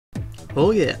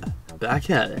Oh yeah, back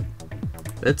at it.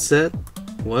 Let's set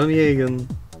Wormjagen,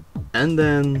 and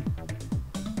then...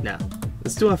 Nah,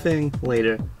 let's do our thing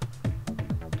later.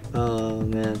 Oh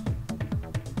man.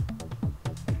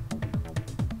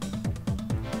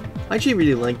 I actually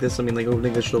really like this. I mean, like,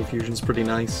 opening the Shell Fusion's pretty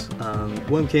nice.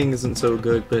 Worm King isn't so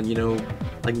good, but, you know,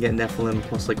 I can get Nephilim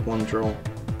plus, like, one draw,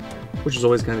 which is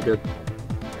always kind of good.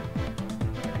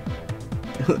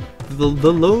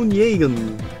 the lone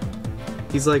Jagen.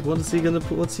 He's like, what is he gonna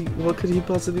put? What could he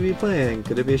possibly be playing?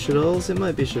 Could it be Shadows? It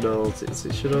might be Shadows. Is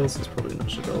it Shadows? It's probably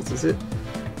not Shadows, is it?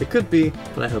 It could be,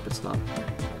 but I hope it's not.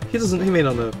 He may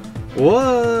not know.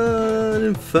 What?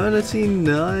 Infernity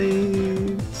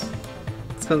Knight?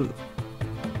 It's kind of...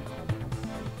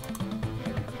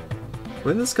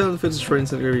 When this card fits a trade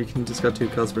center, you can discard 2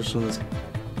 cards per on this.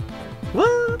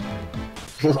 What?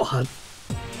 What?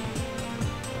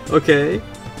 Okay.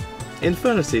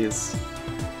 Infernities.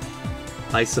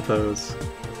 I suppose.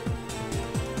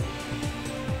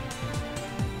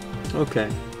 Okay.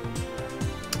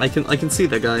 I can see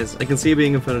that, guys. I can see it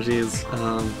being Infernity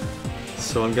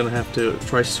so I'm gonna have to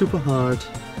try super hard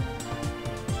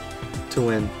to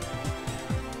win.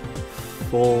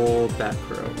 For back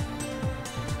row.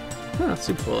 Ah,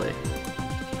 super volley.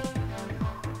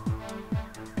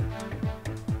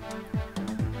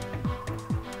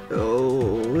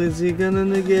 Oh, is he gonna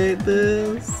negate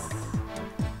this?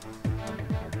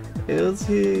 Is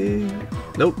he?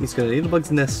 Nope, he's gonna need a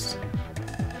bug's nest.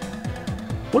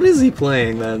 What is he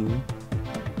playing then?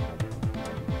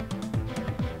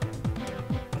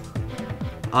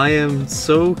 I am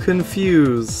so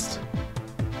confused.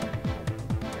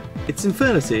 It's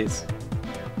Infernities.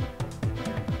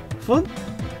 What?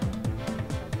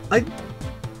 I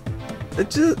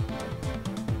just...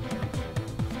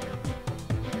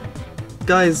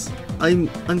 Guys,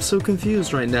 I'm so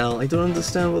confused right now. I don't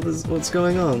understand what's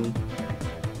going on.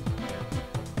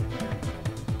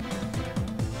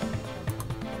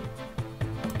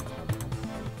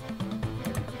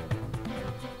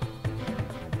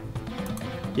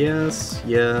 Yes,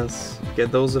 yes.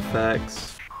 Get those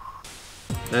effects.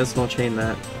 Let's not chain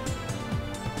that.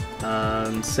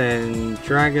 Send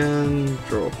dragon,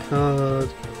 draw a card,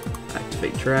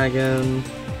 activate dragon.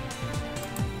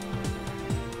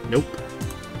 Nope.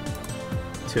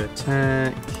 To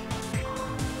attack.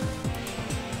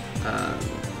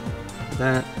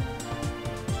 That.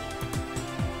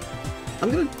 I'm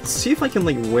gonna see if I can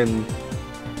like win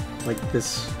like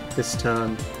this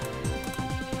turn.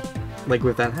 Like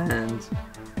with that hand.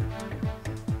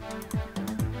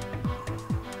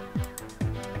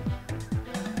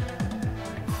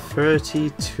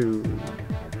 $32.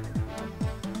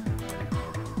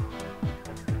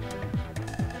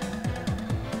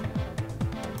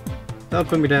 That'll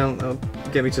put me down, that'll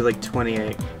get me to like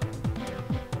 28.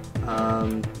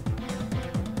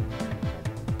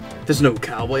 There's no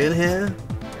cowboy in here?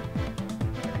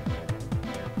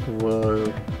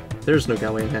 Whoa. There's no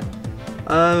cowboy in here.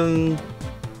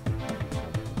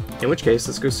 In which case,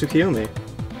 let's go Tsukiyomi.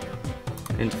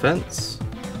 In defense.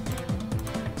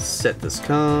 Set this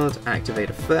card, activate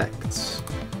effects.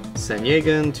 Send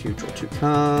Jagen to draw 2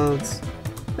 cards.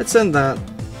 Let's send that.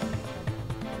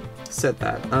 Set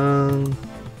that.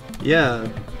 Yeah.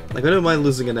 Like, I don't mind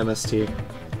losing an MST.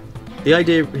 The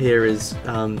idea here is,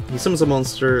 he summons a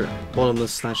monster,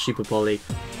 bottomless / Sheepa Poly.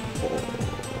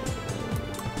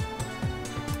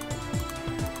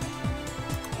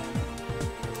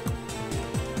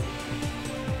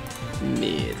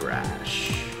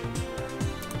 Midrash.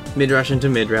 Midrash into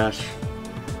Midrash.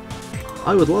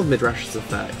 I would love Midrash's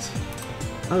effect.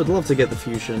 I would love to get the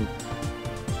fusion.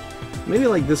 Maybe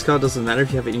like this card doesn't matter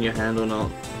if you have it in your hand or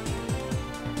not.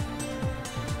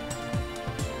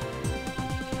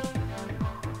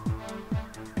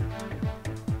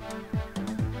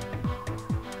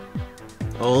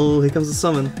 Oh, here comes the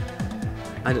summon.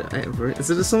 Is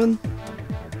it a summon?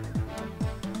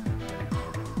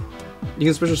 You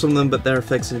can special summon them, but their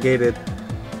effects negated.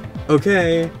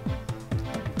 Okay.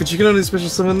 But you can only special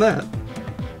summon that.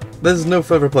 There's no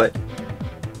further play.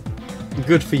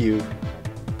 Good for you.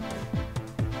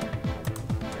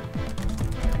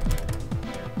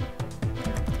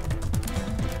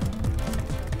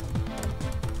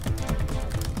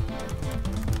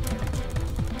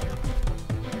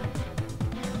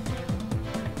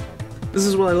 This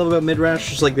is what I love about Midrash,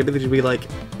 just like the ability to be like,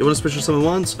 you want to special summon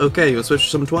once? Okay, you want to special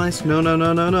summon twice? No, no,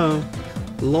 no, no, no.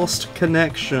 Lost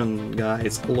connection,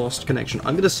 guys. Lost connection.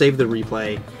 I'm gonna save the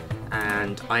replay,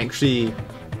 and I'm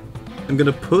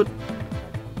gonna put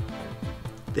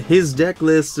his deck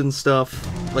list and stuff,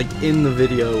 like, in the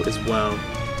video as well.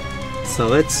 So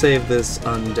let's save this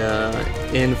under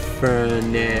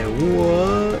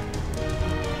Inferni-what?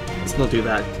 Let's not do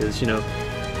that, because, you know,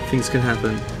 things can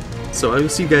happen. So I will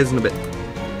see you guys in a bit.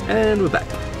 And we're back.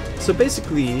 So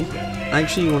basically, I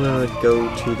actually want to go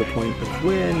to the point of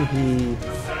when he,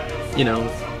 you know,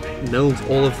 milled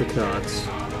all of the cards.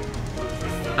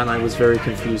 And I was very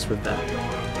confused with that.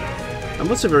 I'm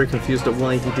also very confused at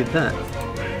why he did that.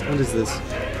 What is this?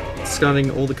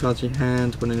 Discarding all the cards in your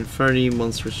hand when an Inferni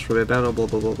monster is destroyed by battle, blah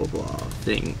blah blah blah blah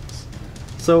things.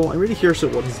 So I'm really curious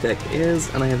at what his deck is,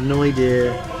 and I have no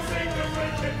idea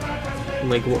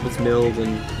like what was milled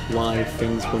and why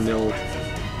things were milled.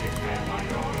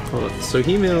 Hold on. So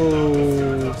he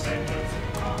milled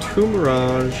 2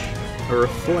 Mirage, a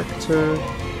Reflector,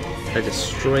 a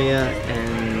Destroyer,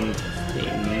 and a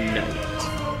Knight.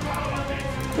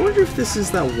 I wonder if this is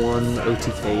that one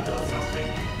OTK build.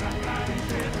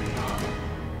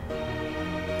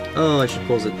 Oh, I should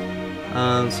pause it.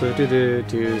 So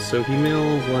so he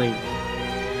milled like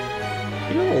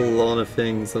a lot of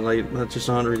things that just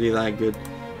aren't really that good.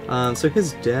 So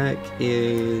his deck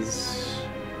is,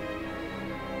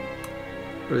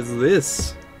 what is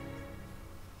this?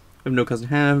 I have no cousin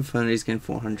have. Infernity gain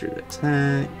 400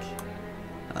 attack.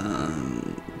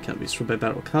 Can't be destroyed by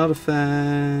battle card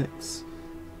effects.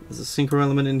 There's a synchro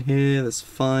element in here. That's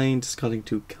fine. Discarding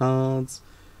 2 cards.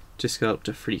 Discard up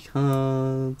to 3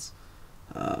 cards.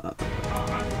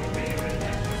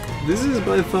 This is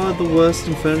by far the worst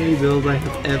Infernity build I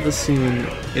have ever seen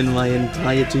in my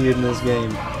entirety in this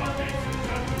game.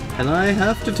 And I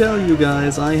have to tell you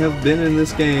guys, I have been in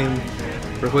this game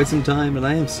for quite some time and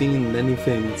I have seen many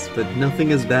things, but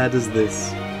nothing as bad as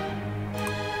this.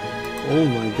 Oh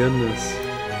my goodness.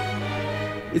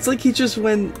 It's like he just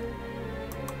went...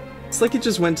 It's like he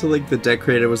just went to like the deck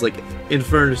creator, was like,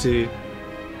 Infernity,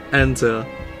 enter.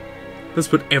 Let's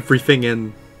put everything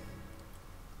in.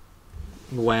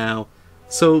 Wow.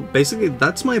 So basically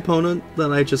that's my opponent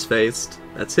that I just faced.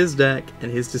 That's his deck and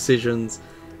his decisions,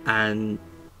 and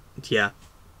yeah.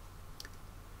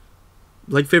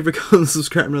 Like, favorite, comment,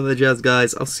 subscribe, and all that jazz,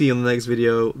 guys. I'll see you in the next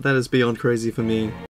video. That is beyond crazy for me.